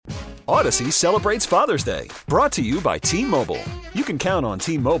Odyssey celebrates Father's Day, brought to you by T-Mobile. You can count on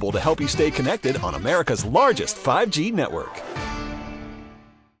T-Mobile to help you stay connected on America's largest 5G network.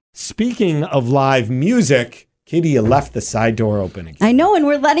 Speaking of live music, Katie, you left the side door open again. I know, and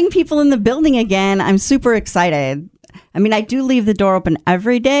we're letting people in the building again. I'm super excited. I mean, I do leave the door open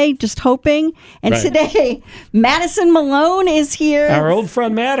every day, just hoping. And Today, Madison Malone is here. Our old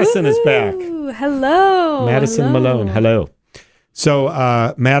friend Madison is back. Hello. Madison Malone, hello.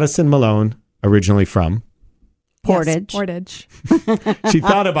 So, Madison Malone, originally from? Portage. Yes, Portage. She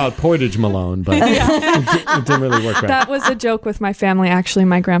thought about Portage Malone, but it didn't really work right. That was a joke with my family. Actually,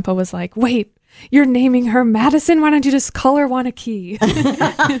 my grandpa was like, wait, you're naming her Madison? Why don't you just call her Wanakee?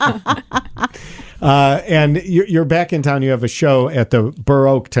 And you're back in town. You have a show at the Burr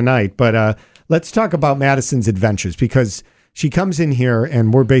Oak tonight. But let's talk about Madison's adventures, because she comes in here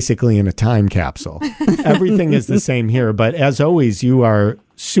and we're basically in a time capsule. Everything is the same here. But as always, you are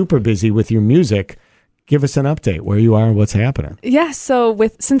super busy with your music. Give us an update where you are and what's happening. Yeah, so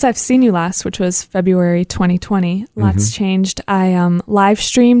since I've seen you last, which was February 2020, lots changed. I live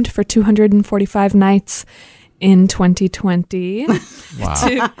streamed for 245 nights in 2020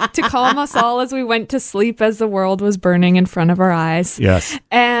 to calm us all as we went to sleep as the world was burning in front of our eyes. Yes.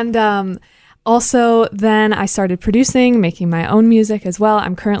 And also then I started producing, making my own music as well.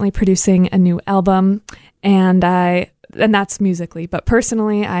 I'm currently producing a new album, and that's musically. But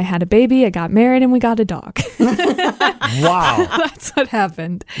personally, I had a baby, I got married, and we got a dog. Wow. That's what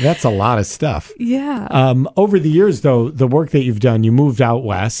happened. That's a lot of stuff. Yeah. Over the years, though, the work that you've done, you moved out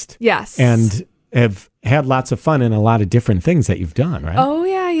west. Yes. And have had lots of fun in a lot of different things that you've done, right? Oh,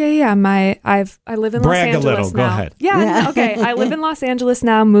 yeah. I live in Brag Los Angeles a little. now. Go ahead. Yeah. Okay. I live in Los Angeles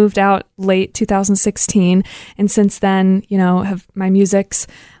now, moved out late 2016. And since then, have my music's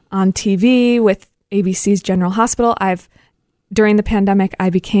on TV with ABC's General Hospital. During the pandemic, I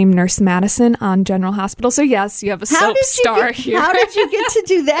became Nurse Madison on General Hospital. So yes, you have a soap star here. How did you get to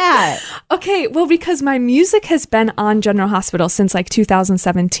do that? Okay, well, because my music has been on General Hospital since like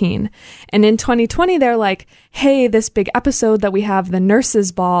 2017. And in 2020, they're like, hey, this big episode that we have, the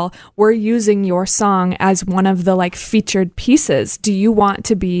Nurses Ball, we're using your song as one of the like featured pieces. Do you want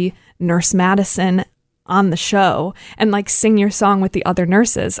to be Nurse Madison on the show and like sing your song with the other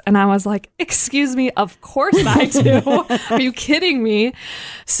nurses? And I was like, excuse me, of course I do. Are you kidding me?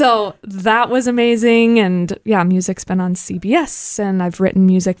 So that was amazing. And yeah, music's been on CBS, and I've written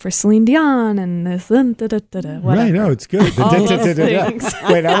music for Celine Dion and this. Right, no, it's good. All those things.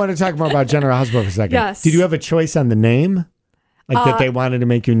 Wait, I want to talk more about General Hospital for a second. Yes. Did you have a choice on the name? Like that they wanted to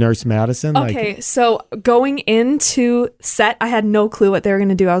make you Nurse Madison? Okay, so going into set, I had no clue what they were going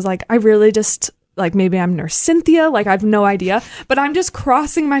to do. I was like, I really just... like maybe I'm Nurse Cynthia, like I have no idea, but I'm just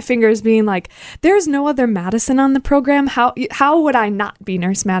crossing my fingers being like, there's no other Madison on the program. How would I not be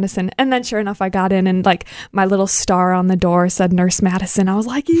Nurse Madison? And then sure enough, I got in and like my little star on the door said Nurse Madison. I was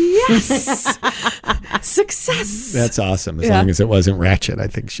like, yes, success. That's awesome. As long as it wasn't Ratchet, I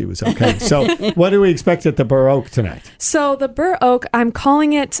think she was okay. So what do we expect at the Burr Oak tonight? So the Burr Oak, I'm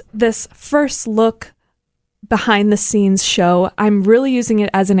calling it this first look behind the scenes show. I'm really using it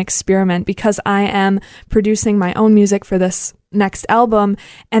as an experiment because I am producing my own music for this next album,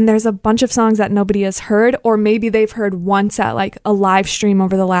 and there's a bunch of songs that nobody has heard, or maybe they've heard once at like a live stream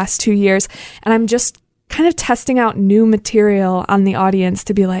over the last 2 years, and I'm just kind of testing out new material on the audience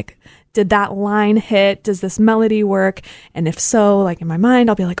to be like, did that line hit? Does this melody work? And if so, like in my mind,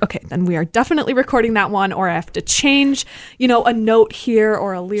 I'll be like, okay, then we are definitely recording that one, or I have to change, a note here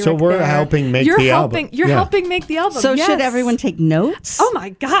or a lyric. So we're there. helping make the album. You're helping make the album. So yes. should everyone take notes? Oh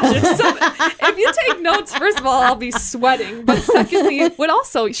my gosh. If you take notes, first of all, I'll be sweating. But secondly, would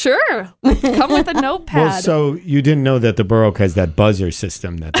also, sure, come with a notepad. Well, so you didn't know that the Burr Oak has that buzzer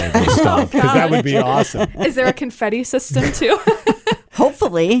system that they've installed, because that would be awesome. Is there a confetti system too?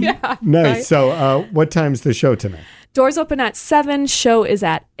 Hopefully. Yeah. Nice. Right? So what time's the show tonight? Doors open at 7. Show is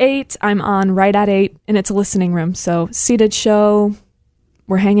at 8. I'm on right at 8, and it's a listening room. So seated show.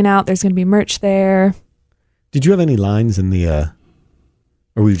 We're hanging out. There's going to be merch there. Did you have any lines in the... or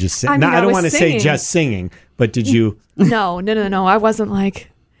were you just singing? I don't want to say just singing, but did you... No. I wasn't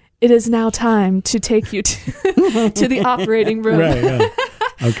like, it is now time to take you to the operating room. Right, yeah.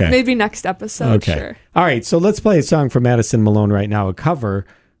 Okay. Maybe next episode, okay. Sure. All right, so let's play a song from Madison Malone right now, a cover.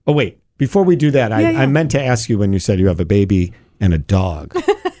 Oh, wait. Before we do that, I meant to ask you when you said you have a baby and a dog.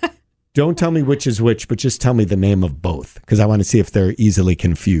 Don't tell me which is which, but just tell me the name of both, because I want to see if they're easily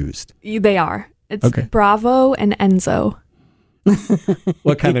confused. They are. It's okay. Bravo and Enzo.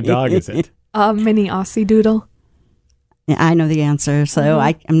 What kind of dog is it? A mini Aussie Doodle. Yeah, I know the answer, so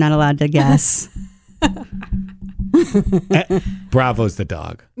I'm not allowed to guess. Bravo's the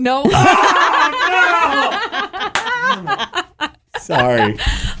dog. No. Sorry.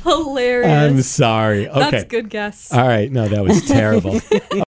 Hilarious. I'm sorry. Okay. That's a good guess. All right. No, that was terrible.